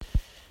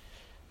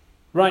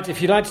Right,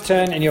 if you'd like to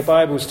turn in your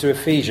Bibles to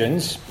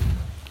Ephesians,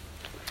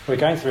 we're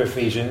going through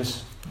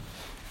Ephesians.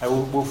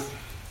 We'll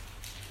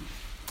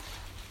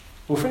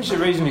finish it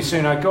reasonably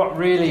soon. I got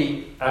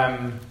really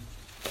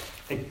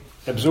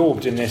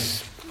absorbed in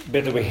this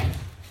bit that we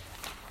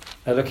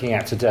are looking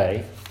at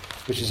today,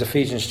 which is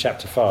Ephesians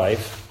chapter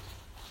 5.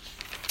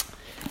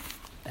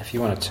 If you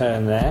want to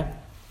turn there.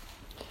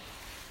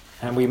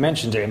 And we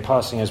mentioned it in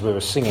passing as we were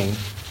singing.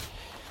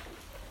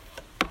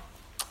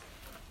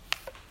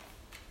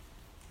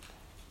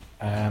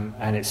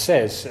 And it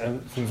says,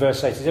 from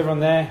verse 8, is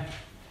everyone there?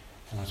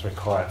 Everyone's very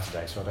quiet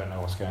today, so I don't know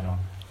what's going on.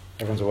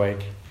 Everyone's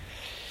awake.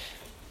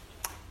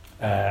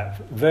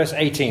 Verse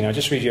 18, I'll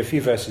just read you a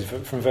few verses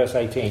from verse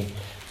 18.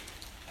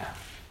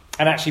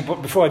 And actually,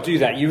 before I do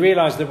that, you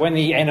realise that when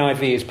the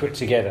NIV is put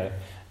together,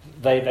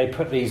 they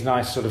put these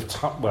nice sort of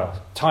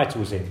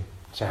titles in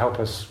to help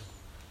us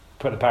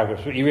put the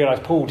paragraphs. But you realise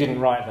Paul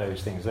didn't write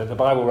those things. The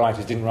Bible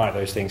writers didn't write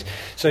those things.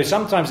 So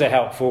sometimes they're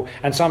helpful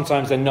and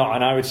sometimes they're not.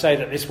 And I would say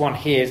that this one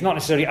here is not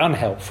necessarily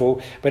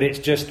unhelpful, but it's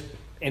just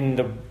in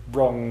the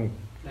wrong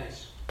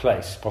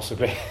place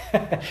possibly.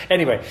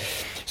 Anyway,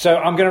 so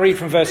I'm going to read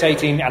from verse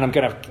 18 and I'm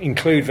going to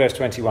include verse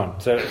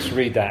 21. So let's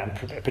read that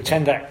and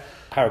pretend that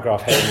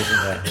paragraph heading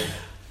isn't there.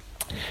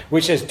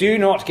 Which says, "Do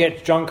not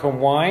get drunk on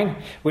wine,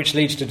 which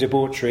leads to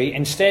debauchery.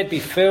 Instead, be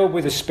filled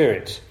with the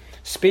Spirit,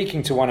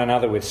 speaking to one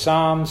another with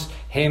psalms,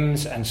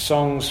 hymns, and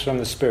songs from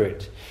the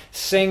Spirit.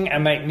 Sing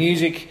and make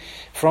music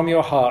from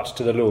your heart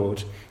to the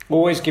Lord,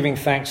 always giving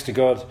thanks to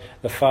God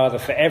the Father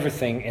for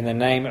everything in the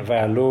name of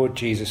our Lord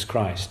Jesus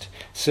Christ.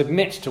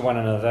 Submit to one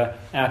another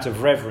out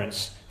of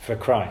reverence for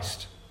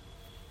Christ."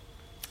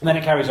 And then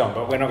it carries on,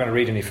 but we're not going to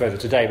read any further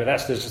today, but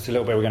that's just a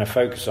little bit we're going to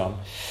focus on.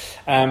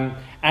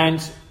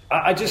 And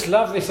I just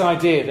love this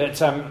idea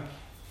that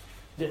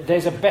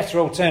there's a better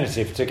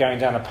alternative to going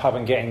down a pub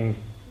and getting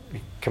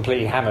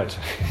completely hammered.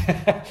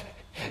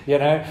 You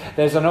know,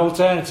 there's an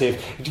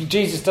alternative.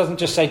 Jesus doesn't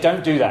just say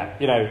don't do that.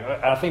 You know,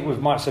 I think we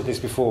might have said this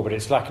before, but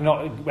it's like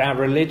not our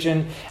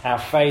religion, our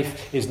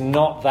faith is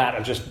not that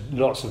of just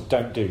lots of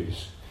don't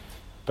do's,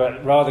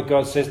 but rather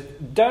God says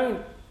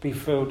don't be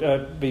filled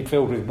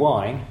with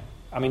wine.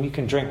 I mean, you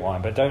can drink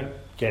wine, but don't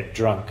get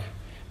drunk.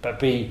 But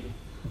be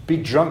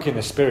drunk in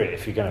the Spirit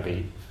if you're going to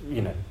be.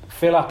 You know,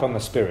 fill up on the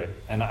Spirit,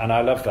 and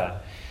I love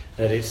that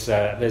it's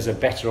there's a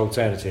better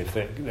alternative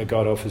that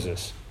God offers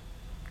us.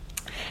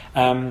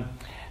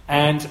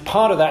 And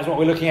part of that is what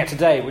we're looking at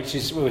today, which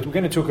is we're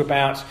going to talk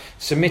about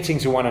submitting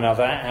to one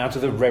another out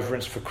of the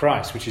reverence for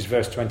Christ, which is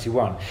verse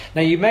 21.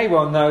 Now, you may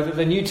well know that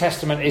the New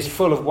Testament is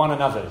full of one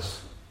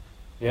another's.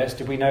 Yes,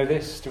 did we know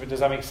this? Does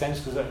that make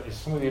sense? Is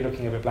some of you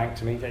looking a bit blank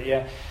to me?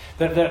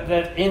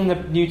 That in the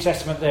New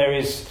Testament there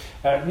is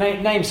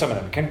name some of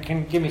them.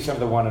 Can give me some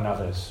of the one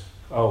another's.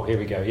 Oh, here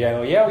we go. Yeah,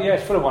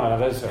 it's full of one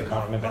another. So I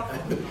can't remember.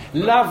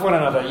 Love one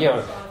another.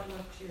 Yeah,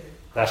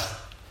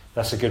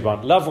 that's a good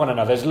one. Love one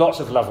another. There's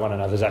lots of love one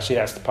another's. Actually,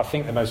 that's I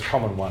think the most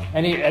common one.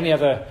 Any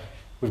other?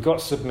 We've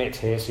got submit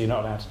here, so you're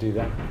not allowed to do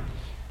that.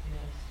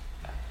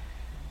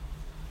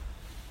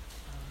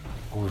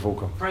 Oh, we've all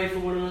got. Pray for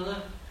one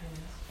another.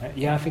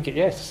 Yeah, I think it.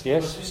 Yes.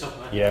 Must be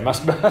somewhere. Yeah,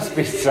 must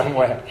be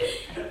somewhere.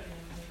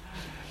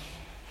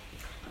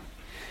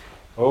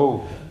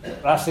 Oh,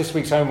 that's this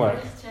week's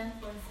homework.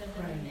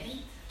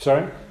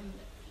 Sorry?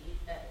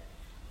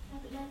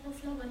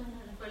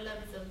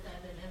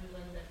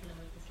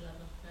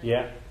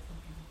 Yeah,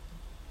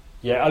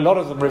 a lot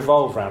of them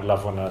revolve around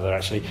love one another,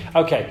 actually.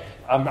 Okay,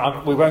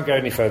 we won't go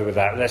any further with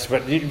that.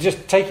 But you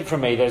just take it from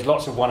me, there's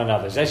lots of one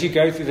another's. As you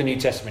go through the New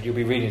Testament, you'll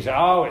be reading,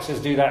 it says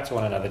do that to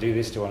one another, do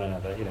this to one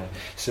another,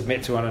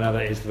 submit to one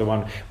another is the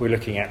one we're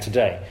looking at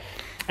today.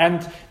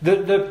 And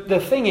the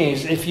thing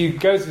is, if you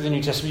go through the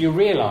New Testament, you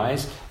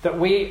realise that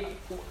we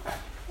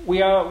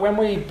are, when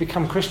we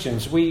become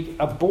Christians, we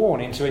are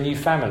born into a new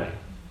family,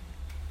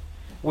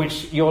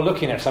 which you're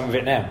looking at some of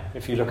it now,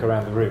 if you look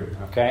around the room,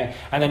 okay?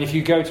 And then if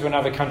you go to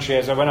another country,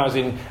 as when I was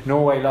in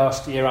Norway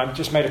last year, I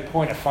just made a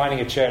point of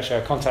finding a church.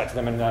 I contacted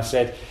them and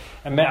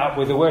I met up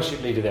with the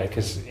worship leader there,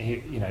 because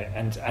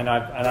and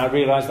I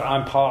realised that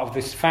I'm part of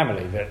this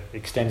family that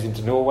extends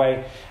into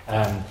Norway,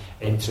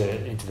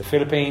 into the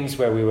Philippines,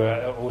 where we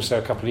were also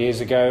a couple of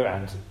years ago,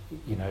 and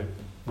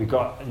we've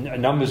got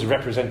numbers of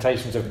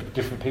representations of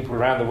different people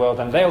around the world,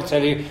 and they'll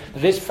tell you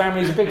that this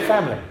family is a big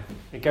family.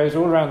 It goes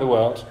all around the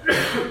world,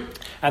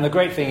 and the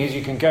great thing is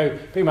you can go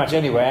pretty much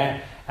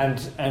anywhere,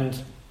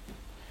 and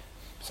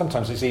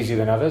sometimes it's easier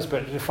than others,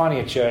 but you're finding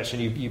a church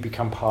and you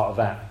become part of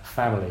that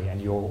family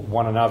and you're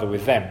one another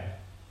with them.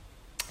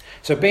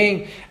 So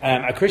being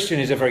a Christian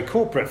is a very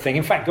corporate thing.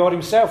 In fact, God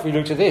himself, we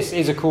looked at this,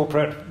 is a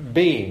corporate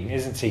being,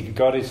 isn't he?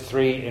 God is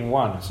three in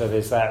one. So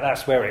there's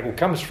that's where it all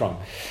comes from.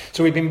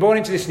 So we've been born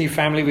into this new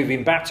family. We've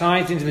been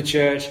baptised into the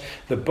church,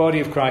 the body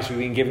of Christ. We've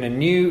been given a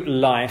new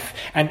life.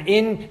 And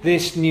in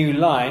this new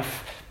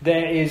life,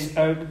 there is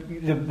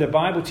the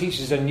Bible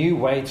teaches a new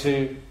way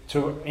to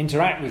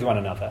interact with one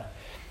another.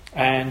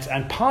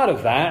 And part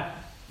of that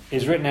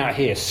is written out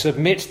here.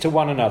 Submit to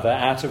one another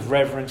out of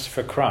reverence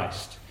for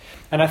Christ.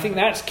 And I think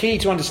that's key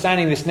to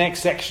understanding this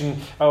next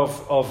section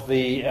of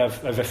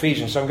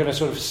Ephesians. So I'm going to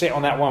sort of sit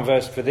on that one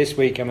verse for this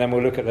week, and then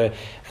we'll look at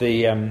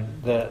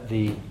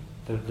the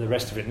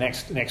rest of it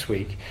next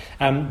week.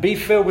 Be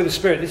filled with the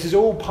Spirit. This is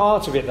all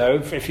part of it, though.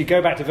 If you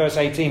go back to verse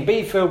 18,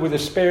 be filled with the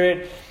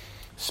Spirit.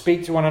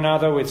 Speak to one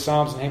another with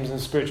psalms and hymns and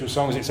spiritual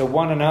songs. It's a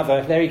one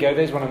another. There you go.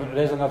 There's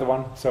another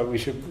one. So we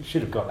should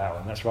have got that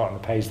one. That's right on the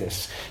page.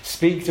 This.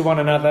 Speak to one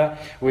another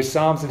with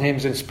psalms and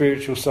hymns and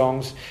spiritual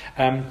songs.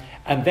 And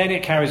then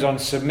it carries on.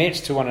 Submit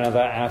to one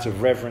another out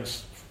of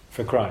reverence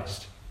for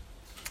Christ.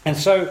 And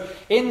so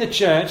in the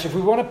church, if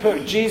we want to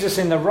put Jesus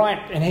in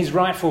his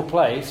rightful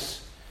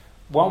place,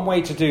 one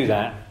way to do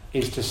that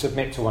is to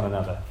submit to one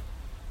another.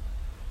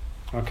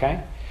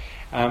 Okay?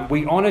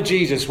 We honour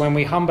Jesus when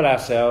we humble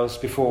ourselves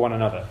before one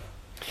another.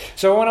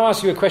 So I want to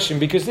ask you a question,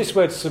 because this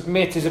word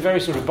submit is a very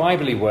sort of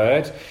Bible-y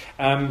word.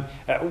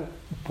 Well,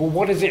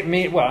 what does it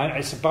mean? Well,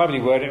 it's a Bible-y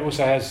word. It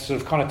also has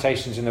sort of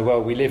connotations in the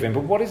world we live in.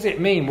 But what does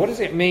it mean? What does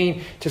it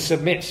mean to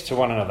submit to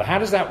one another? How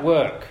does that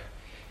work?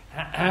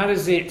 How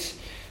does it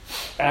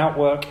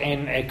outwork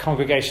in a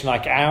congregation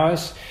like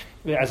ours?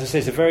 As I say,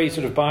 it's a very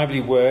sort of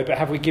Bible-y word, but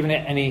have we given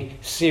it any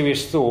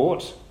serious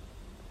thought?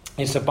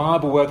 It's a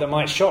Bible word that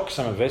might shock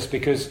some of us,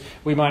 because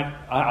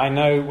I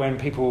know when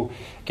people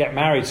get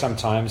married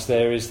sometimes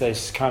there is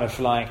this kind of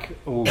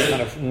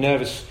kind of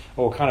nervous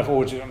or kind of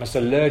almost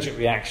allergic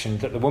reaction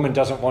that the woman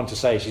doesn't want to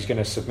say she's going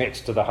to submit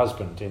to the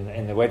husband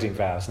in the wedding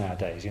vows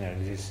nowadays. You know,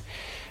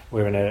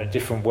 we're in a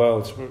different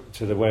world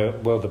to the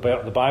world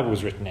the Bible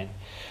was written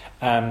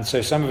in.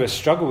 So some of us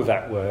struggle with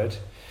that word.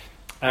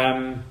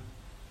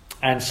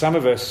 And some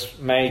of us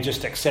may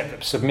just accept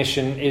that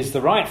submission is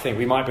the right thing.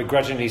 We might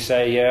begrudgingly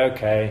say, yeah,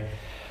 okay,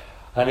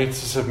 I need to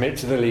submit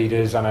to the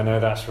leaders, and I know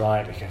that's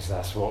right because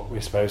that's what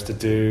we're supposed to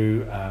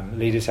do.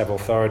 Leaders have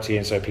authority,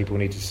 and so people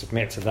need to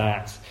submit to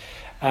that.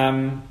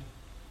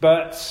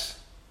 But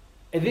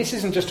this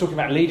isn't just talking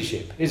about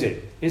leadership, is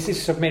it? This is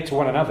submit to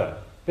one another.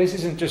 This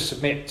isn't just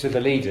submit to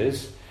the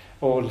leaders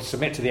or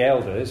submit to the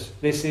elders.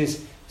 This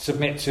is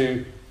submit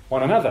to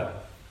one another.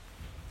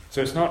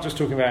 So it's not just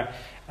talking about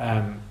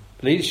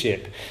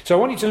leadership. So I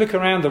want you to look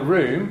around the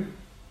room.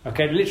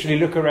 Okay, literally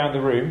look around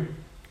the room.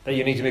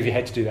 You need to move your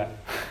head to do that.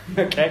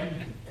 Okay?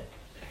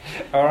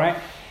 All right?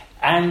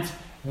 And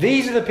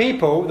these are the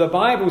people the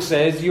Bible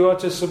says you are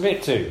to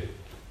submit to.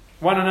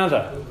 One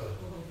another.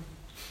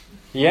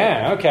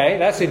 Yeah, okay,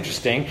 that's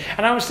interesting.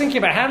 And I was thinking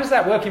about, how does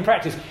that work in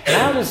practice?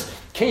 How does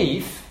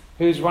Keith,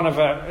 who's one of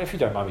our, if you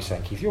don't mind me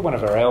saying Keith, you're one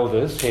of our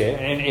elders here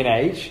in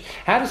age,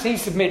 how does he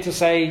submit to,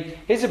 say,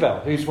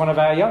 Isabel, who's one of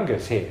our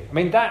youngest here? I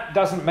mean, that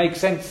doesn't make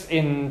sense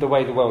in the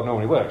way the world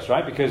normally works,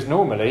 right? Because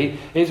normally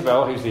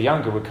Isabel, who's the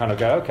younger, would kind of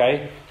go,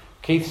 okay,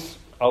 Keith's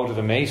older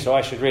than me, so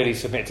I should really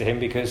submit to him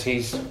because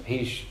he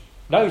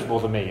knows more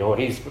than me, or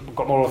he's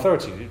got more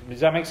authority. Does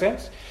that make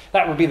sense?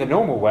 That would be the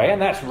normal way,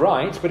 and that's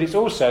right, but it's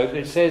also,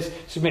 it says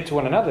submit to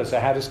one another. So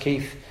how does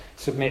Keith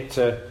submit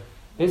to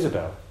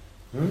Isabel?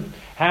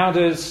 How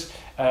does,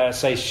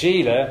 say,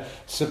 Sheila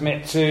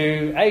submit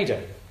to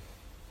Ada?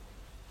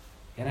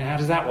 You know, how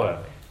does that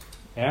work?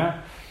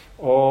 Yeah?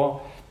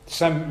 Or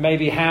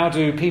maybe how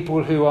do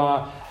people who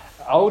are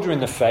older in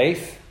the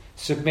faith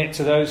submit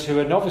to those who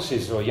are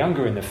novices or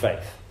younger in the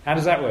faith? How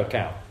does that work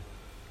out?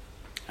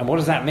 And what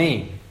does that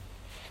mean?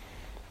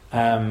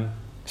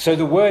 So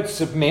the word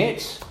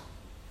submit,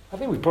 I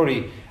think we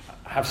probably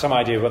have some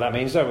idea of what that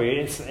means, don't we?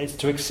 It's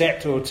to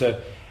accept or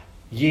to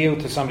yield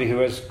to somebody who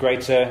has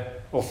greater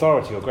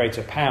authority or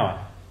greater power.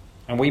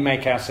 And we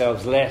make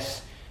ourselves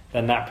less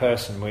than that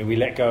person. We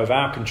let go of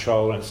our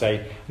control and say,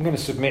 I'm going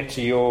to submit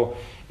to your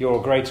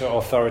greater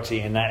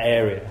authority in that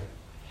area.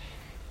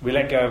 We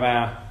let go of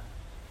our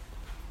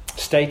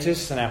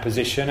status and our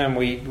position, and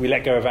we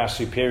let go of our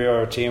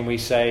superiority, and we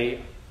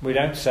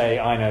don't say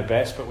I know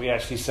best, but we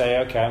actually say,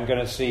 okay, I'm going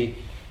to see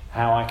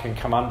how I can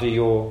come under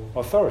your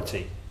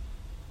authority.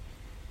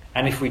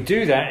 And if we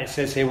do that, it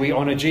says here, we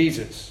honour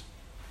Jesus.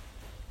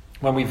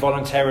 When we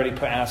voluntarily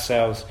put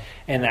ourselves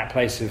in that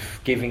place of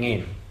giving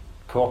in,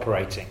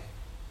 cooperating,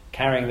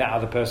 carrying that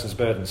other person's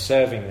burden,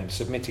 serving them,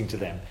 submitting to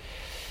them.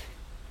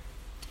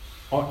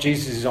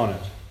 Jesus is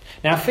honoured.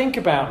 Now think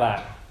about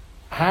that.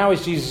 How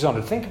is Jesus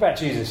honoured? Think about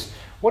Jesus.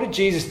 What did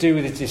Jesus do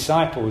with his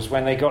disciples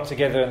when they got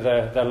together in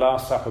the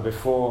Last Supper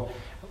before?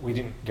 We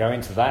didn't go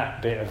into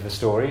that bit of the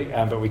story,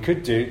 but we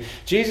could do.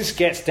 Jesus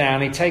gets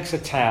down, he takes a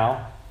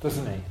towel,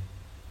 doesn't he?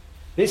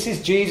 This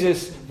is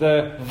Jesus,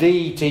 the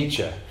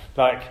teacher,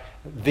 like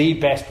the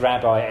best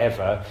rabbi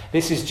ever.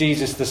 This is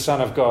Jesus, the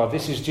Son of God.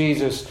 This is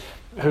Jesus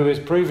who has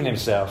proven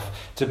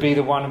himself to be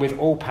the one with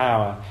all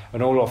power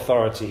and all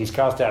authority. He's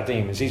cast out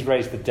demons, he's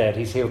raised the dead,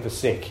 he's healed the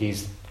sick,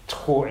 he's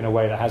taught in a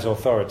way that has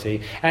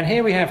authority. And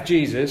here we have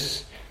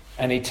Jesus,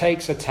 and he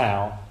takes a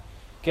towel,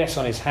 gets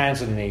on his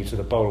hands and knees with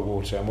a bowl of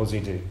water, and what does he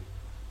do?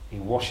 He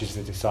washes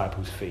the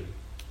disciples' feet.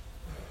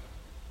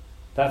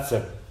 That's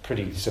a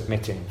pretty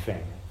submitting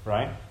thing,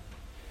 right?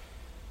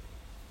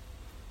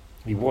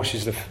 He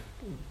washes the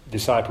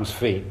disciples'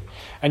 feet.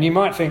 And you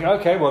might think,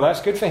 okay, well,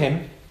 that's good for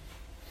him.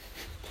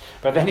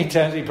 But then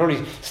he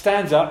probably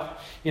stands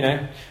up,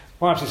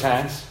 wipes his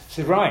hands,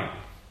 said, right,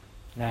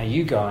 now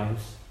you guys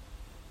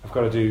have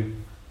got to do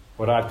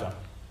what I've done.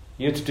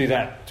 You're to do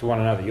that to one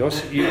another.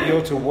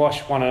 You're to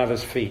wash one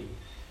another's feet.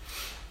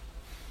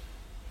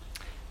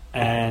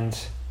 And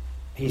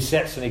he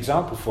sets an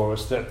example for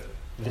us that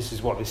this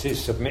is what this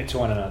is, submit to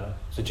one another.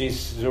 So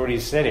Jesus has already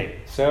said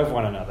it, serve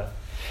one another.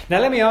 Now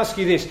let me ask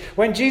you this.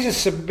 When Jesus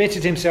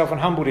submitted himself and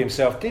humbled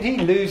himself, did he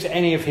lose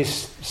any of his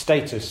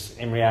status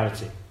in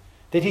reality?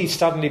 Did he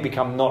suddenly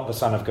become not the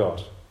Son of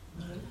God?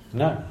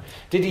 No.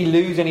 Did he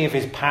lose any of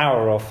his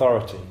power or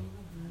authority?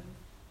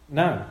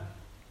 No.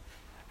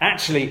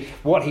 Actually,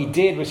 what he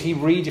did was he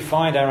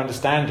redefined our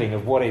understanding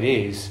of what it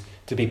is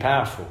to be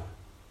powerful.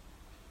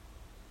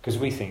 Because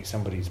we think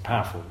somebody's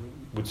powerful,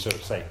 would sort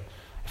of say,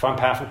 if I'm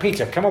powerful,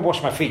 Peter, come and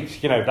wash my feet.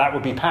 That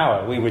would be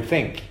power, we would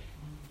think,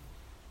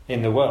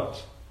 in the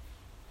world.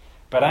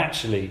 But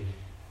actually,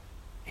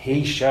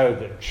 he showed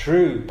that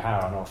true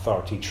power and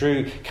authority,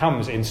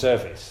 comes in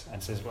service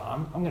and says, well,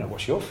 I'm going to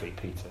wash your feet,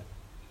 Peter.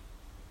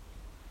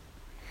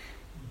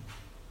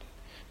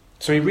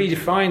 So he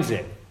redefines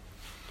it.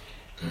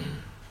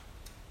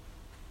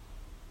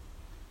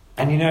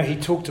 And he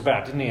talked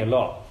about, didn't he, a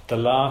lot? The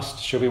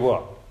last shall be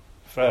what?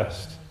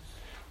 First.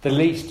 The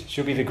least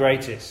shall be the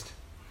greatest.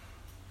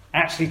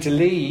 Actually, to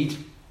lead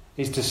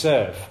is to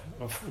serve.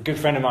 A good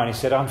friend of mine, he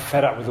said, I'm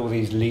fed up with all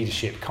these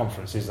leadership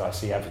conferences I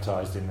see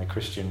advertised in the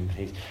Christian.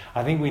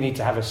 I think we need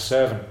to have a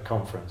servant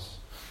conference.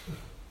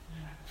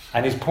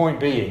 And his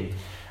point being,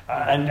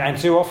 and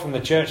too often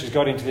the church has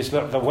got into this,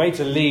 look, the way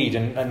to lead,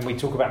 and we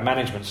talk about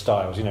management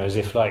styles, as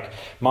if like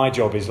my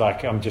job is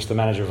like I'm just the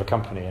manager of a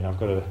company and I've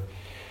got to...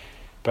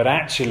 But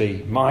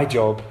actually, my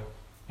job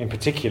in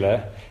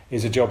particular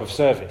is a job of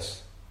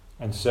service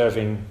and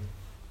serving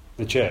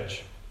the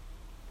church.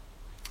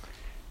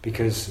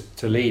 Because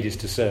to lead is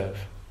to serve.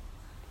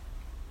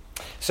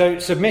 So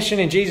submission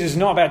in Jesus is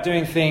not about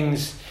doing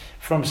things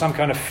from some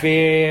kind of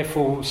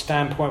fearful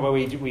standpoint where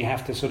we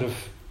have to sort of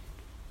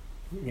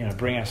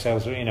bring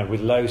ourselves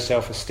with low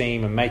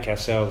self-esteem and make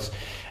ourselves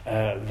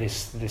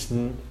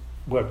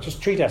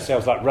just treat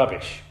ourselves like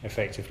rubbish,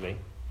 effectively.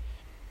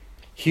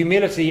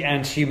 Humility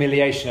and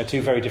humiliation are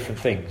two very different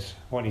things.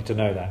 I want you to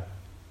know that.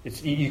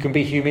 You can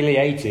be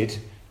humiliated,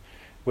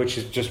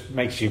 which just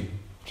makes you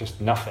just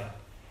nothing.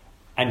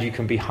 And you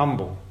can be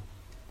humble,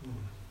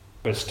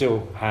 but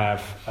still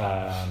have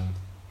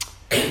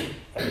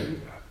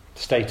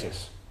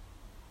status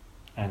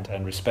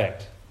and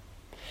respect.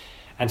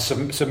 And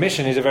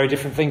submission is a very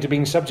different thing to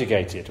being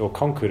subjugated or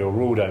conquered or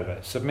ruled over.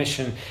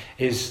 Submission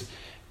is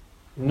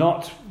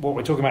not, what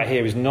we're talking about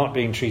here is not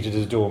being treated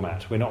as a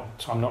doormat.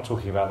 I'm not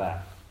talking about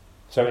that.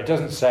 So it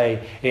doesn't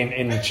say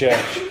in the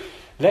church,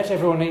 let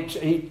everyone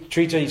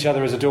treat each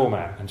other as a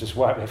doormat and just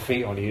wipe their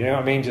feet on you. You know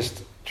what I mean?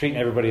 Just treating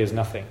everybody as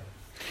nothing.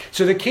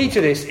 So the key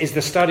to this is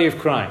the study of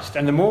Christ.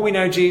 And the more we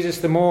know Jesus,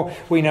 the more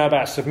we know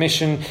about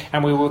submission,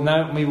 and we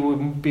will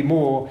be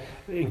more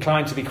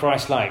inclined to be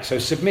Christ-like. So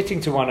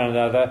submitting to one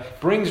another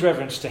brings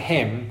reverence to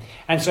him.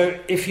 And so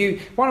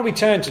why don't we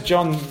turn to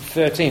John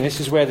 13? This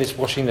is where this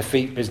washing the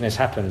feet business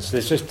happens.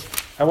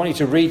 I want you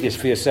to read this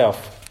for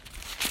yourself.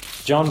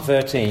 John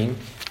 13.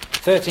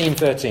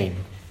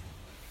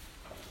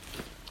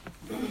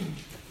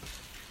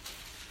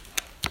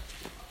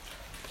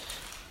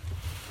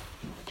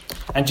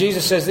 And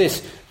Jesus says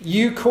this,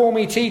 you call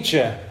me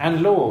teacher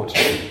and Lord,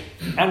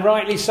 and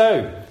rightly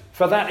so,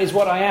 for that is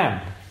what I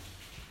am.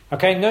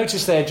 Okay,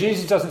 notice there,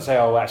 Jesus doesn't say,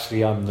 oh,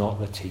 actually, I'm not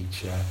the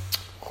teacher.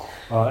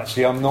 Oh,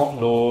 actually, I'm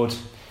not Lord.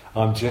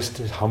 I'm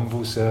just a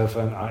humble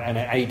servant. And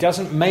he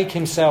doesn't make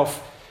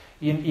himself,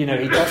 he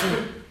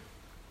doesn't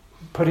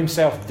put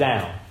himself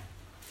down.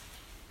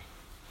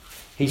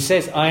 He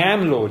says, I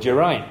am Lord, you're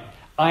right.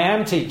 I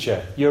am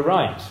teacher, you're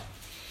right.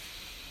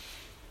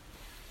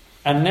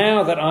 And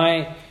now that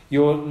I,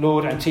 your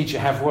Lord and teacher,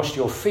 have washed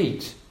your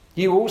feet,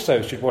 you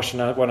also should wash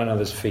one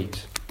another's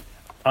feet.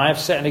 I have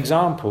set an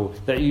example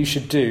that you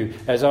should do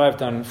as I have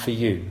done for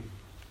you.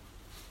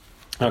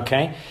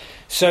 Okay?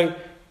 So,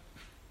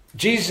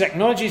 Jesus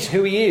acknowledges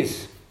who he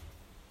is.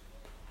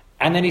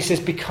 And then he says,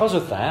 because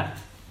of that,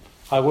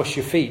 I wash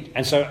your feet.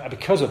 And so,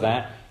 because of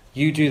that,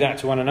 you do that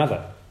to one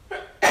another.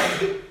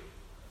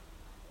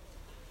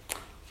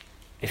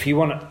 If you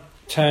want to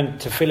turn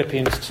to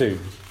Philippians 2.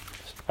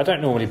 I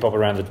don't normally bob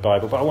around the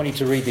Bible, but I want you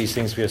to read these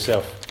things for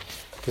yourself,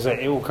 because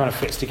it all kind of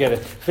fits together.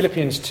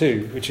 Philippians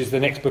 2, which is the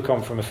next book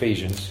on from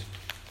Ephesians.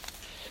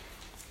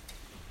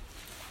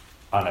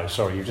 I know,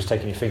 sorry, you've just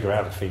taken your finger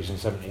out of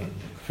Ephesians, haven't you?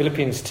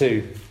 Philippians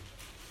 2,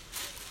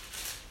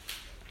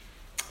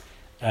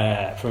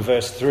 from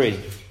verse 3.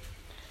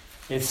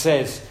 It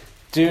says,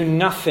 do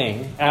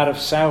nothing out of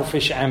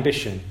selfish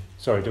ambition.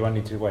 Sorry, do I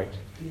need to wait?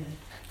 Yeah.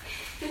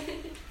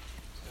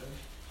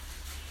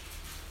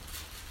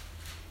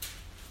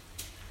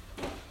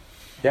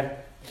 Yeah.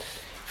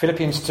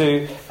 Philippians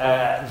 2,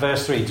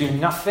 verse 3. Do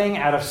nothing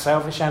out of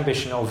selfish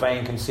ambition or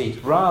vain conceit.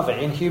 Rather,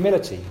 in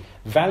humility,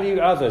 value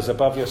others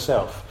above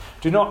yourself.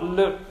 Do not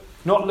look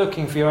not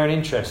looking for your own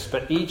interests,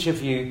 but each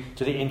of you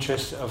to the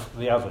interests of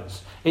the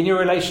others. In your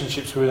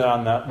relationships with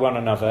one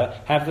another,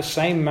 have the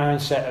same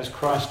mindset as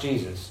Christ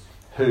Jesus,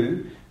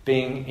 who,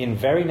 being in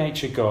very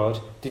nature God,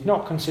 did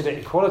not consider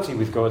equality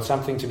with God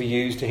something to be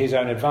used to his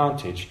own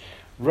advantage.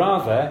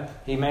 Rather,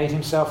 he made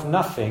himself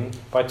nothing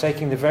by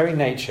taking the very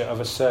nature of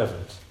a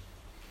servant,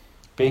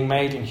 being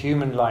made in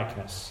human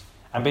likeness,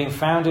 and being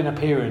found in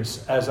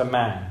appearance as a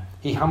man.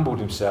 He humbled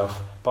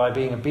himself by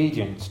being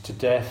obedient to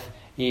death,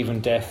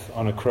 even death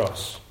on a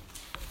cross.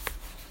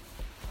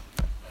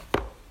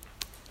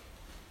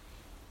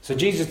 So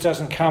Jesus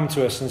doesn't come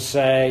to us and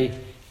say,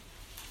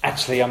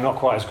 actually, I'm not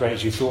quite as great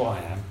as you thought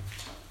I am.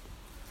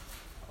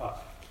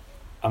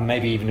 I'm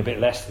maybe even a bit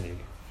less than you.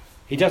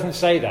 He doesn't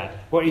say that.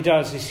 What he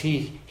does is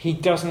he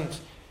doesn't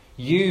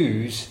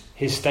use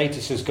his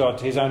status as God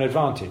to his own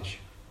advantage.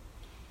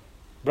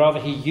 Rather,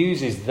 he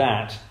uses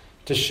that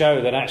to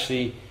show that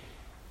actually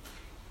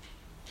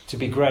to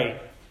be great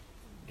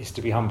is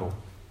to be humble.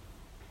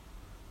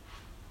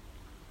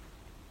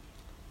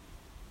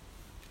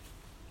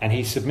 And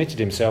he submitted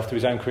himself to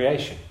his own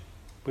creation,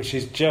 which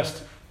is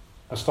just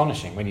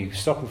astonishing when you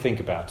stop and think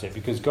about it,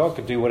 because God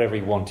could do whatever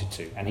he wanted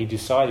to, and he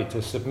decided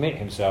to submit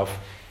himself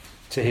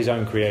to his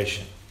own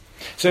creation.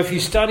 So if you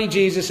study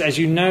Jesus as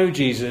you know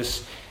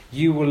Jesus,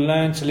 you will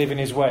learn to live in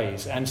his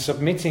ways, and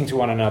submitting to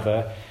one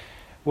another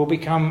will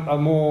become a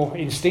more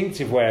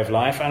instinctive way of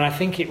life, and I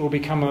think it will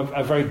become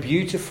a very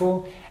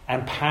beautiful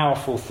and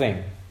powerful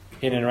thing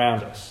in and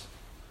around us.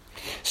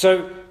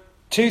 So,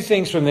 two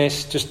things from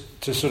this, just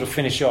to sort of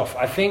finish off.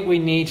 I think we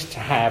need to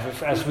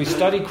have, as we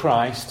study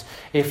Christ,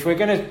 if we're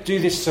going to do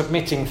this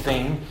submitting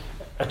thing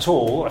at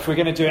all, if we're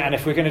going to do it, and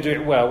if we're going to do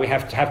it well, we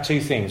have to have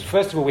two things.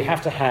 First of all, we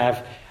have to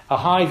have a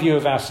high view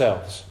of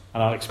ourselves,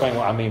 and I'll explain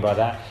what I mean by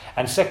that.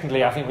 And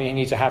secondly, I think we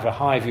need to have a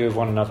high view of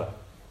one another.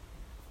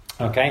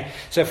 Okay?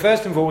 So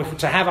first of all,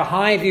 to have a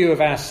high view of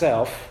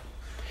ourselves,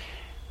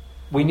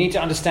 we need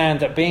to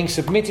understand that being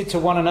submitted to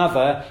one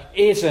another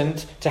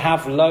isn't to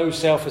have low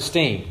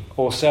self-esteem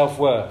or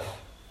self-worth.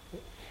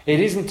 It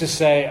isn't to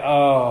say,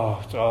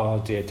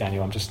 oh dear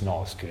Daniel, I'm just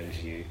not as good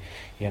as you.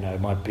 You know,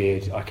 my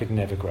beard, I could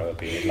never grow a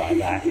beard like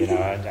that, you know,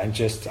 and I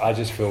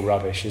just feel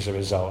rubbish as a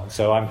result. And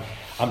so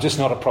I'm just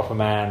not a proper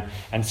man,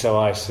 and so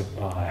I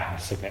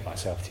submit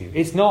myself to you.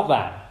 It's not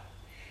that.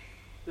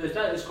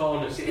 That is quite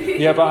honest.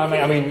 Yeah, but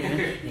I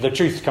mean, the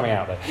truth's coming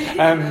out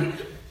there.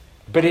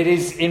 But it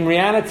is in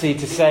reality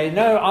to say,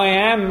 no, I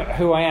am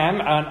who I am,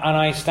 and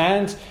I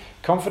stand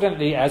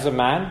confidently as a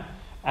man,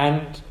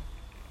 and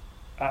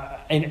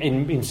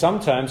in some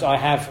terms I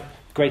have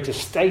greater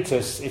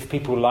status, if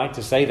people like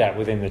to say that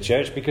within the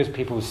church, because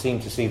people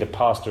seem to see the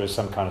pastor as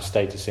some kind of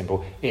status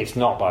symbol. It's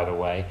not, by the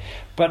way.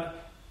 But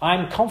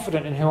I'm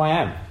confident in who I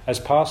am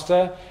as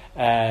pastor,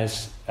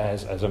 as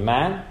a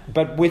man,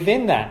 but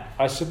within that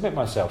I submit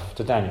myself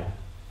to Daniel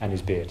and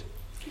his beard.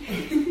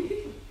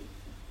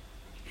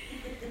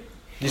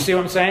 You see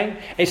what I'm saying?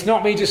 It's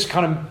not me just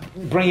kind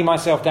of bringing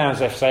myself down as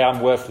if say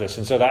I'm worthless,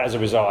 and so that as a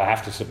result I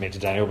have to submit to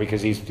Daniel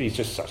because he's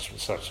just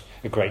such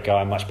a great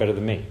guy and much better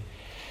than me.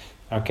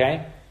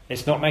 Okay?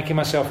 It's not making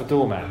myself a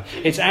doormat.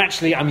 It's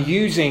actually I'm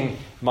using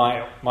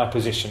my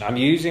position.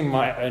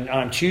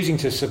 I'm choosing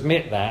to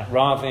submit that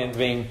rather than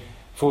being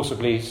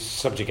forcibly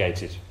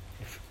subjugated.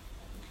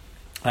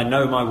 I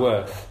know my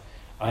worth.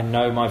 I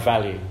know my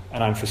value,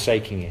 and I'm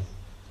forsaking it.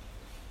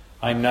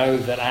 I know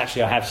that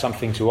actually I have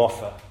something to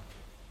offer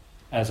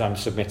as I'm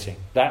submitting.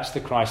 That's the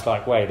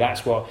Christ-like way.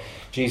 That's what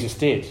Jesus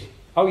did.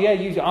 Oh yeah,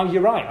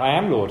 you're right. I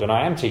am Lord and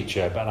I am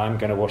teacher, but I'm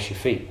going to wash your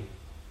feet.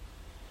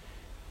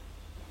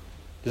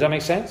 Does that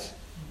make sense?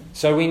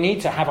 So we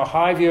need to have a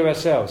high view of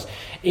ourselves.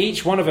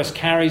 Each one of us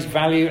carries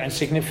value and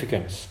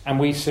significance, and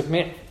we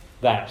submit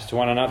that to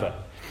one another.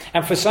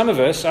 And for some of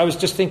us, I was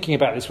just thinking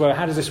about this, well,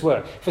 how does this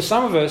work? For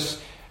some of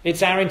us,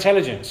 it's our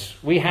intelligence.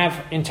 We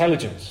have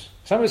intelligence.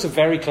 Some of us are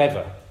very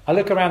clever. I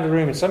look around the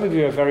room and some of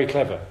you are very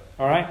clever,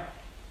 all right?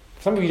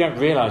 Some of you don't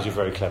realise you're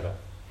very clever.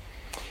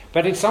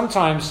 But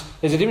sometimes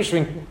there's a difference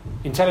between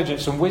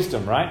intelligence and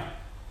wisdom, right?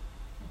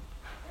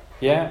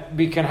 Yeah,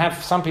 we can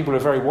have some people who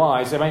are very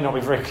wise. They may not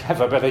be very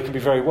clever, but they can be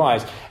very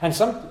wise. And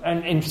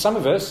in some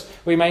of us,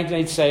 we may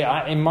need to say,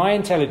 in my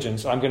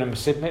intelligence, I'm going to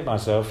submit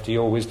myself to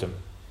your wisdom.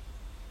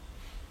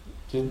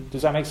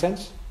 Does that make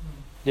sense?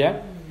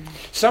 Yeah?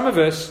 Some of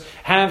us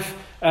have,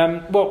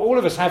 all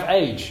of us have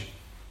age.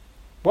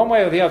 One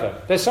way or the other.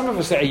 There's some of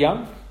us that are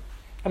young,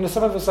 and there's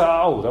some of us that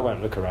are old. I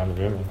won't look around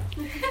the room.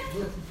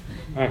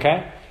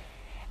 Okay?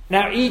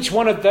 Now, each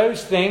one of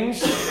those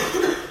things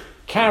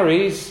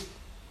carries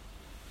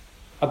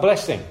a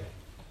blessing.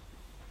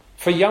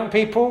 For young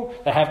people,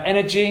 they have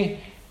energy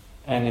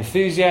and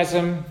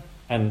enthusiasm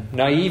and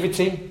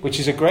naivety, which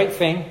is a great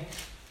thing.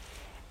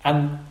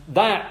 And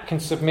that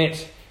can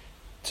submit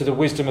to the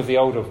wisdom of the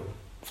older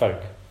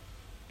folk.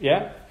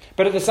 Yeah?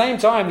 But at the same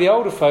time, the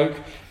older folk,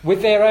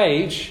 with their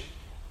age,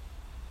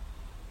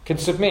 can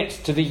submit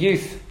to the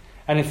youth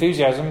and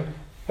enthusiasm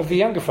of the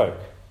younger folk.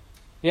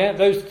 Yeah?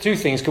 Those two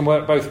things can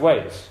work both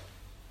ways.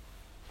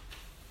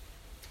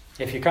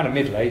 If you're kind of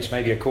middle-aged,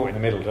 maybe you're caught in the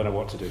middle, don't know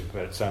what to do.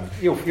 But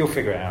you'll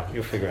figure it out.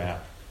 You'll figure it out.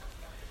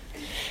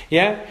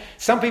 Yeah?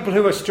 Some people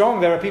who are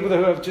strong, there are people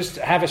who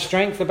have a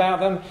strength about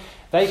them.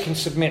 They can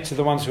submit to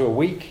the ones who are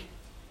weak.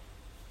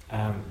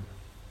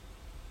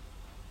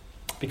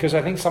 Because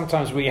I think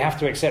sometimes we have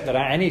to accept that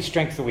any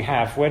strength that we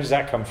have, where does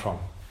that come from?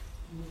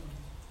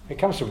 It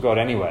comes from God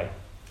anyway.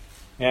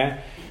 Yeah?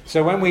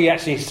 So when we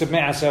actually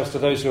submit ourselves to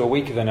those who are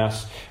weaker than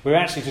us, we're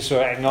actually just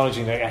sort of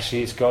acknowledging that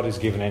actually it's God who's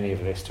given any of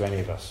this to any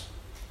of us.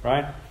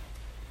 Right?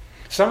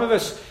 Some of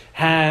us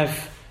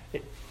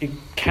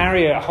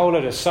carry a whole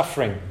lot of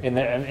suffering.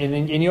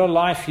 In your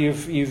life,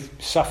 you've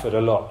suffered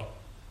a lot.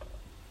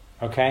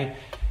 Okay?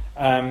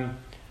 And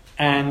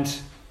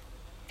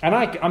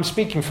I'm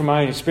speaking from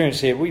my own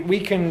experience here. We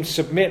can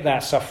submit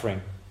that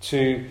suffering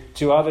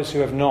to others who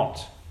have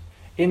not,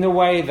 in the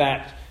way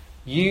that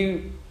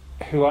you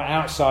who are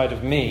outside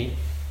of me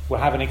will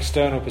have an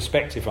external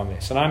perspective on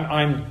this. And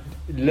I'm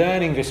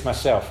learning this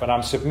myself, and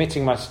I'm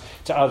submitting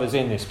to others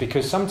in this,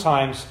 because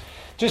sometimes,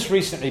 just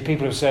recently,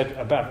 people have said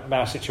about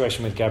our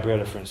situation with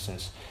Gabriella, for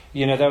instance,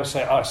 they'll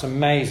say, oh, it's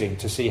amazing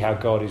to see how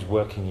God is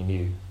working in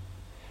you.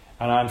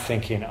 And I'm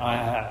thinking,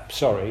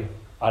 sorry,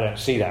 I don't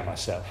see that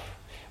myself.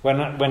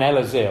 When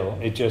Ella's ill,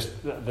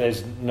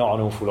 there's not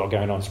an awful lot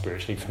going on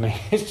spiritually for me.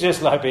 It's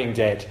just like being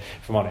dead,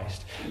 if I'm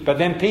honest. But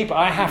then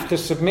I have to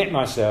submit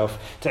myself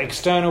to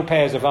external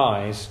pairs of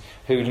eyes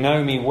who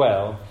know me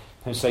well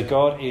and say,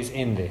 God is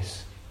in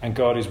this and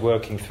God is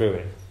working through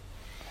it.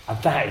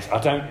 And I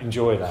don't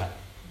enjoy that.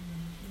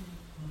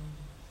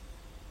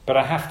 But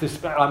I have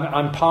to,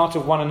 I'm part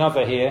of one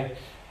another here,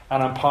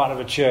 and I'm part of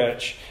a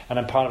church, and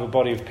I'm part of a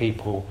body of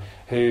people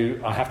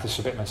who I have to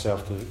submit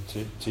myself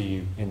to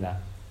you in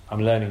that.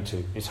 I'm learning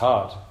to. It's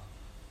hard,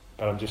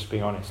 but I'm just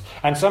being honest.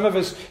 And some of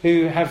us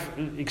who have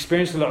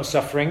experienced a lot of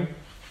suffering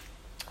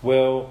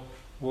will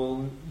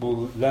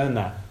learn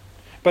that.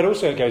 But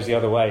also it goes the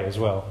other way as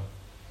well.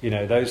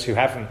 Those who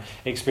haven't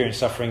experienced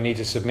suffering need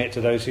to submit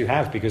to those who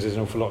have, because there's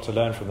an awful lot to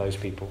learn from those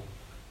people.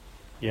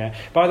 Yeah.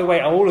 By the way,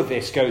 nearly all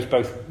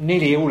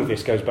of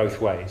this goes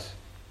both ways.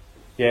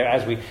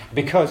 Yeah,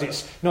 because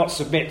it's not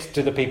submit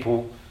to the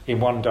people in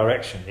one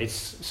direction. It's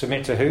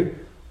submit to who?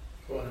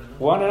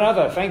 One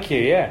another. Thank you.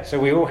 Yeah. So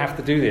we all have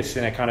to do this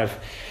in a kind of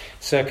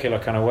circular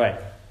kind of way.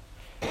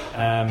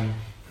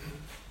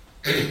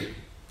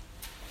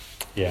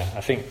 Yeah,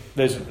 I think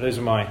those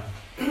are my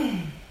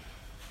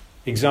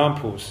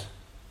examples.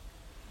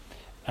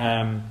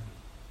 I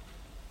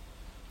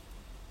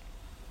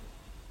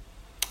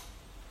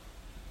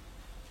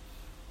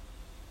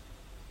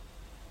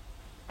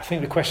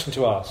think the question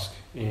to ask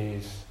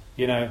is,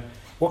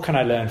 what can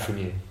I learn from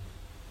you?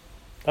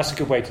 That's a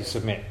good way to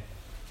submit.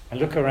 And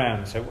look around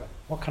and say,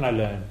 what can I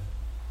learn?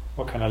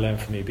 What can I learn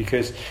from you?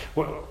 Because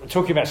what we're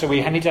talking about, so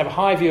we need to have a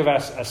high view of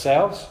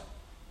ourselves,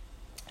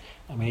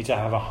 and we need to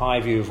have a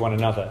high view of one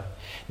another.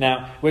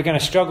 Now, we're going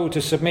to struggle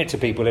to submit to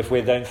people if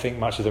we don't think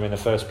much of them in the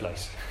first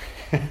place.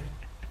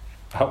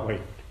 Aren't we?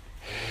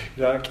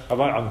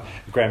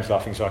 Graham's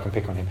laughing, so I can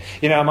pick on him.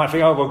 I might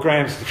think, oh, well,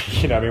 Graham's,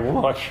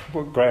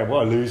 Graham,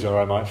 what a loser,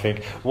 I might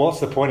think. What's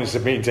the point of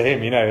submitting to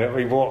him?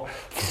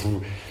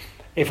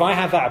 If I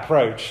have that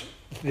approach,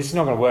 this is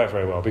not going to work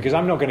very well, because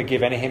I'm not going to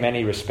give him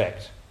any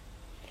respect.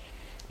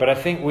 But I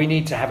think we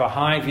need to have a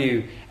high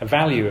view, a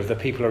value of the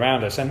people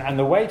around us. And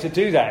the way to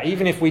do that,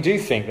 even if we do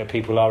think that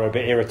people are a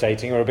bit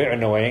irritating or a bit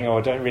annoying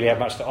or don't really have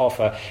much to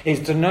offer,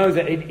 is to know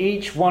that in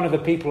each one of the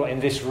people in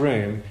this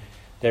room,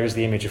 there is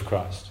the image of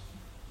Christ.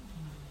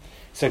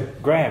 So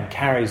Graham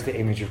carries the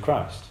image of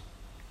Christ.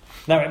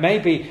 Now, it may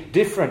be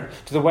different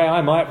to the way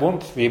I might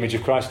want the image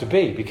of Christ to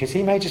be, because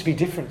he may just be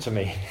different to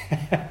me.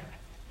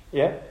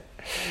 Yeah?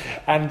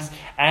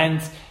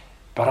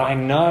 But I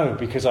know,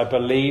 because I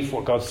believe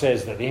what God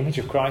says, that the image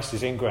of Christ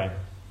is in Graham.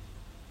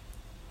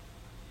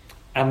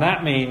 And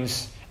that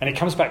means, and it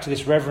comes back to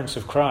this reverence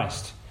of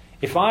Christ.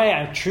 If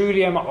I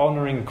truly am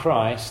honouring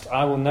Christ,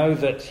 I will know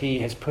that he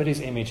has put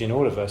his image in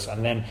all of us.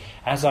 And then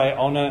as I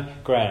honour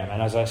Graham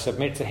and as I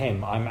submit to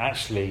him,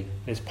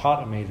 there's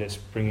part of me that's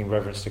bringing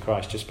reverence to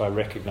Christ just by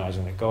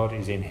recognising that God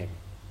is in him.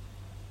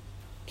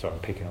 Sorry, I'm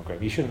picking on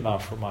Graham. You shouldn't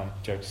laugh at my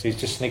jokes. He's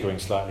just sniggering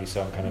slightly,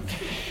 so I'm kind of...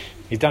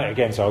 He's done it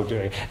again, so I'll do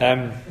it.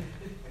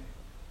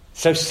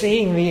 So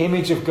seeing the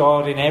image of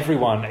God in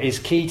everyone is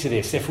key to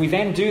this. If we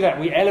then do that,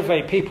 we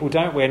elevate people,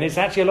 don't we? And it's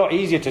actually a lot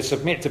easier to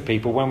submit to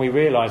people when we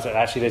realise that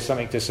actually there's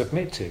something to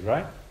submit to,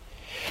 right?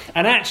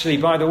 And actually,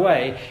 by the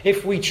way,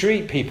 if we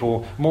treat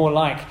people more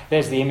like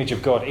there's the image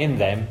of God in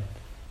them,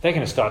 they're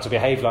going to start to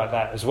behave like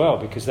that as well,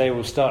 because they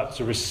will start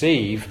to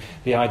receive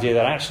the idea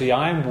that actually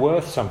I am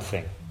worth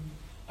something.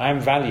 I am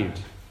valued.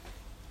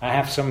 I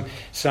have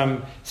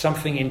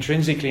something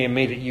intrinsically in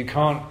me that you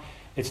can't...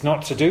 It's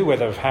not to do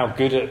with how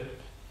good at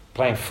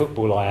playing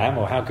football I am,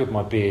 or how good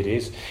my beard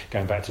is,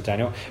 going back to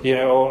Daniel,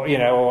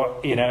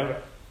 or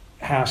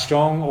how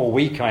strong or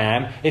weak I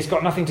am. It's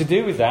got nothing to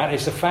do with that.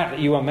 It's the fact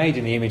that you are made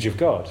in the image of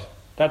God.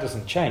 That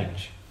doesn't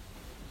change.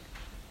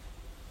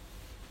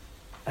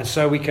 And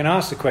so we can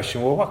ask the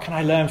question, well, what can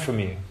I learn from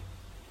you?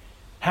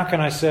 How can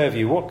I serve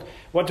you?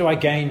 What do I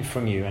gain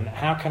from you? And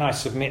how can I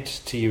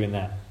submit to you in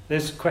that?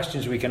 There's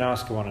questions we can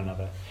ask one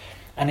another.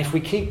 And if we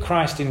keep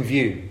Christ in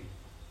view,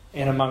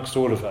 in amongst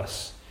all of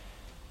us,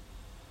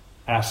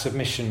 our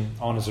submission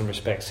honours and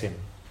respects him.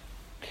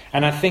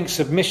 And I think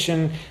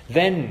submission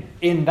then,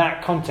 in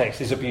that context,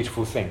 is a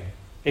beautiful thing.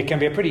 It can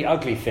be a pretty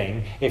ugly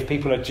thing if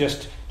people are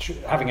just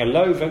having a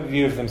low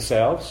view of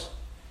themselves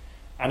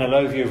and a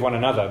low view of one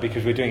another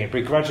because we're doing it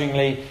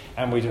begrudgingly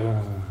and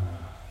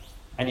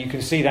and you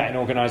can see that in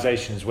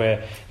organisations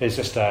where there's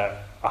just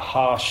a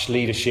harsh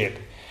leadership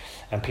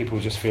and people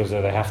just feel as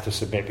though they have to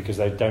submit because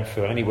they don't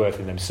feel any worth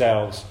in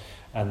themselves,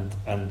 and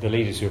the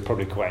leaders, who are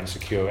probably quite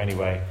insecure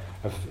anyway,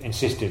 have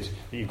insisted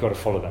that you've got to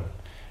follow them.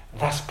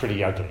 That's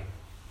pretty ugly.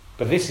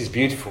 But this is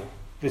beautiful.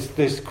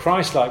 This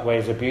Christ-like way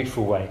is a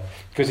beautiful way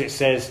because it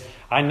says,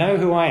 I know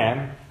who I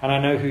am and I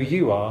know who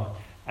you are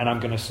and I'm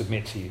going to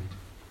submit to you.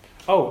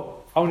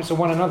 Oh, it's a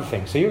one another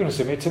thing, so you're going to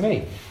submit to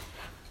me.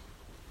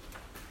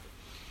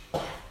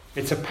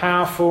 It's a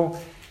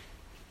powerful,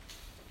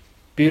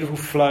 beautiful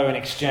flow and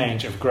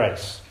exchange of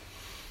grace.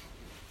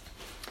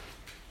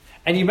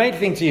 And you may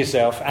think to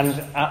yourself, and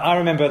I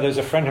remember there was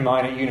a friend of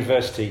mine at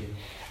university,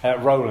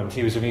 Roland.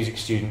 He was a music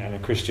student and a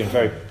Christian,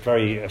 very,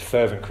 very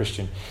fervent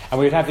Christian. And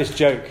we would have this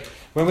joke.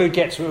 When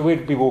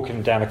we'd be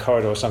walking down a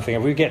corridor or something,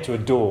 and we'd get to a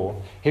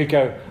door, he would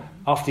go,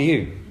 after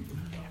you.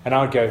 And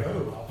I would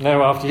go,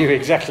 no, after you,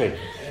 exactly.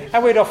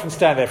 And we'd often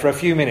stand there for a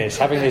few minutes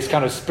having this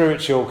kind of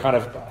spiritual kind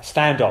of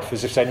standoff,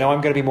 as if saying, no, I'm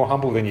going to be more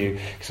humble than you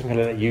because I'm going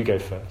to let you go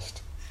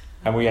first.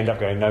 And we end up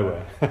going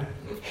nowhere,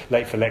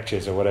 late for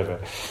lectures or whatever.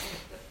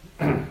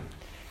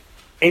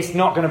 It's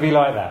not going to be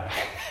like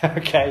that,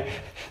 okay?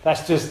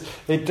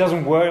 It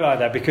doesn't work like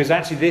that, because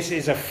actually this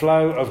is a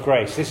flow of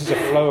grace. This is a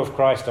flow of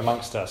Christ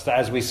amongst us, that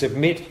as we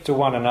submit to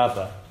one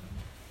another,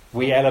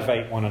 we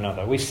elevate one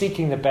another. We're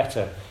seeking the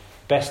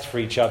best for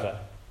each other.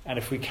 And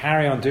if we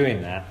carry on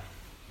doing that,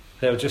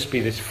 there'll just be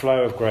this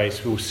flow of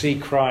grace. We'll see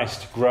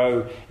Christ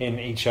grow in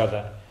each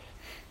other.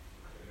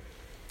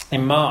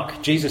 In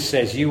Mark, Jesus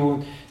says,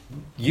 you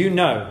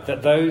know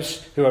that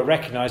those who are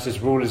recognised as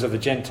rulers of the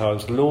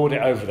Gentiles lord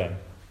it over them.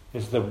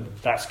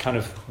 That's kind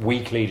of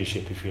weak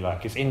leadership, if you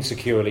like. It's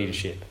insecure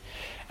leadership.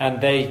 And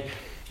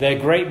their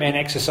great men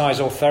exercise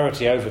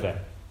authority over them.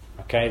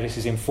 Okay, this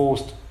is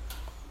enforced.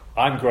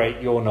 I'm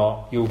great, you're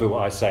not, you'll do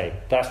what I say.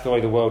 That's the way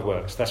the world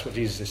works. That's what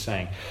Jesus is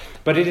saying.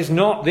 But it is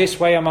not this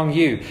way among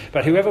you.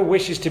 But whoever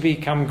wishes to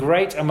become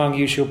great among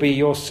you shall be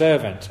your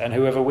servant. And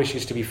whoever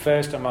wishes to be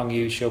first among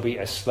you shall be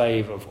a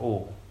slave of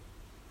all.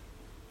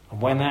 And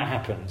when that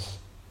happens,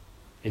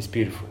 it's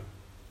beautiful.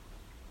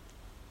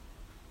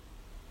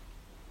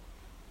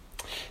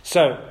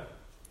 So,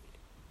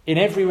 in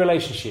every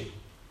relationship,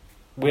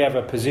 we have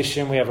a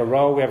position, we have a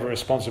role, we have a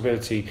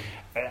responsibility,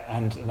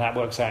 and that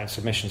works out in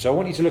submission. So I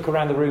want you to look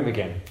around the room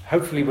again,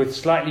 hopefully with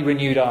slightly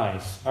renewed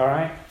eyes, all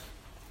right?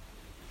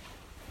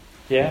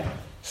 Yeah?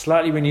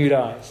 Slightly renewed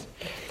eyes.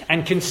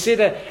 And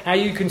consider how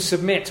you can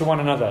submit to one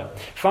another.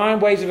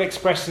 Find ways of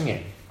expressing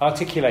it,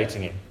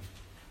 articulating it.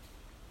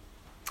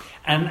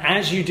 And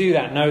as you do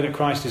that, know that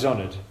Christ is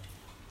honoured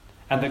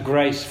and that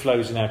grace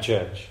flows in our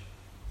church.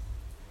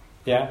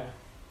 Yeah?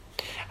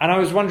 And I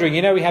was wondering,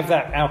 we have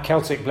our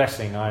Celtic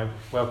blessing, I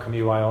welcome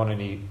you, I honour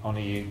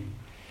you.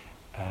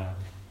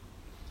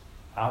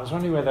 I was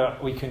wondering whether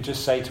we can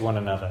just say to one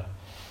another,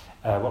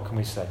 what can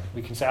we say?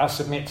 We can say, I'll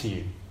submit to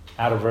you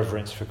out of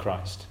reverence for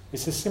Christ.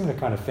 It's a similar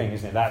kind of thing,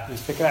 isn't it?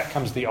 That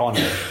comes the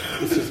honour.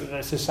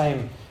 It's the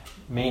same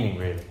meaning,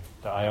 really,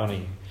 that I honour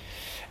you.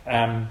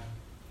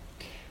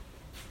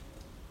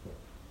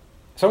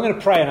 So I'm going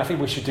to pray, and I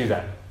think we should do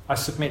that. I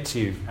submit to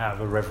you out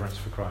of a reverence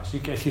for Christ.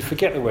 If you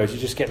forget the words, you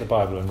just get the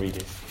Bible and read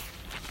it.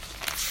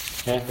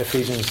 Yeah?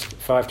 Ephesians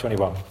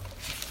 5:21.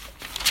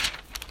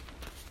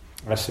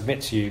 I submit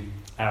to you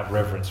out of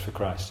reverence for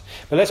Christ.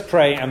 But let's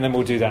pray, and then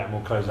we'll do that, and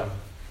we'll close up.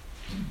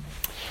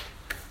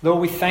 Lord,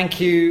 we thank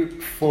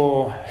you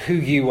for who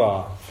you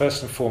are,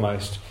 first and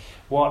foremost.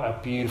 What a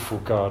beautiful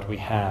God we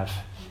have.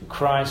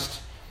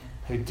 Christ,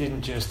 who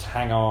didn't just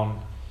hang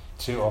on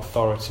to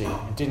authority.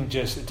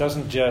 It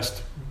doesn't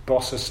just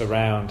boss us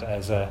around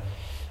as an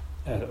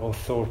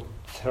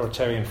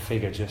authoritarian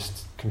figure,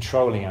 just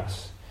controlling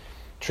us,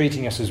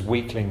 treating us as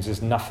weaklings,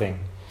 as nothing,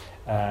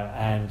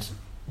 and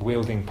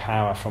wielding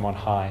power from on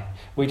high.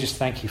 We just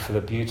thank you for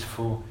the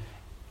beautiful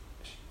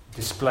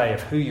display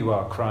of who you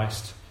are,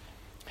 Christ,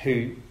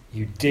 who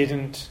you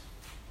didn't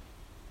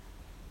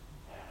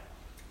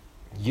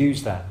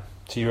use that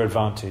to your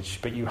advantage,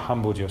 but you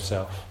humbled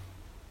yourself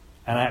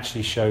and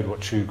actually showed what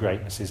true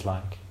greatness is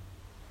like.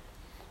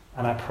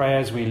 And I pray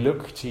as we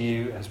look to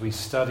you, as we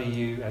study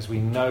you, as we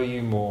know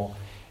you more,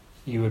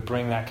 you would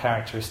bring that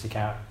characteristic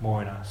out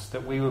more in us,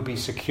 that we would be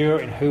secure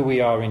in who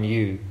we are in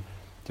you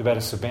to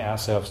better submit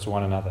ourselves to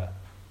one another.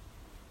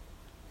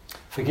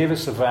 Forgive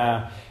us of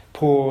our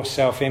poor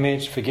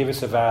self-image, forgive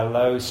us of our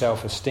low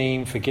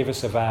self-esteem, forgive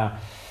us of our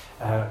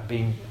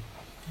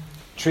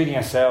treating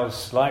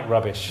ourselves like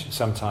rubbish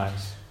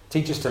sometimes.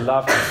 Teach us to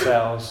love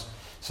ourselves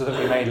so that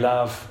we may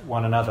love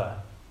one another.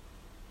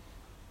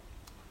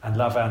 and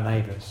love our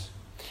neighbours.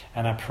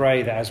 And I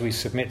pray that as we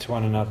submit to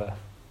one another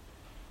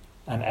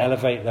and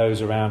elevate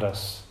those around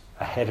us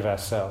ahead of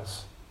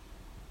ourselves,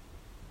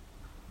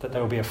 that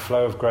there will be a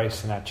flow of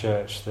grace in our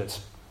church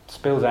that's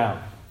spilled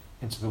out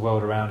into the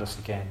world around us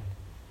again.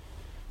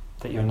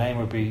 That your name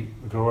would be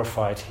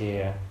glorified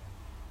here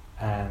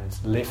and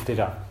lifted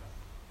up.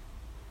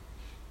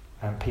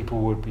 And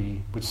people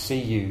would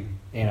see you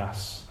in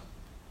us.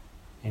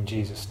 In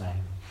Jesus'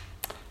 name.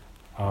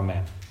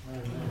 Amen.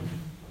 Amen.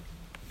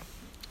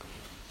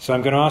 So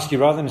I'm going to ask you,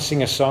 rather than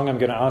sing a song, I'm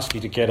going to ask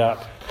you to get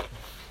up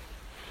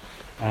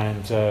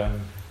and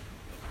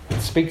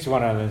speak to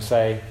one another and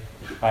say,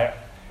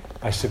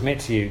 I submit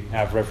to you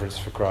out of reverence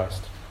for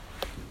Christ.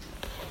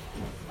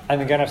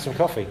 And then go and have some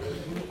coffee.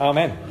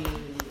 Amen.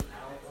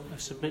 I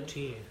submit to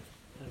you,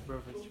 as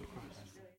reverence for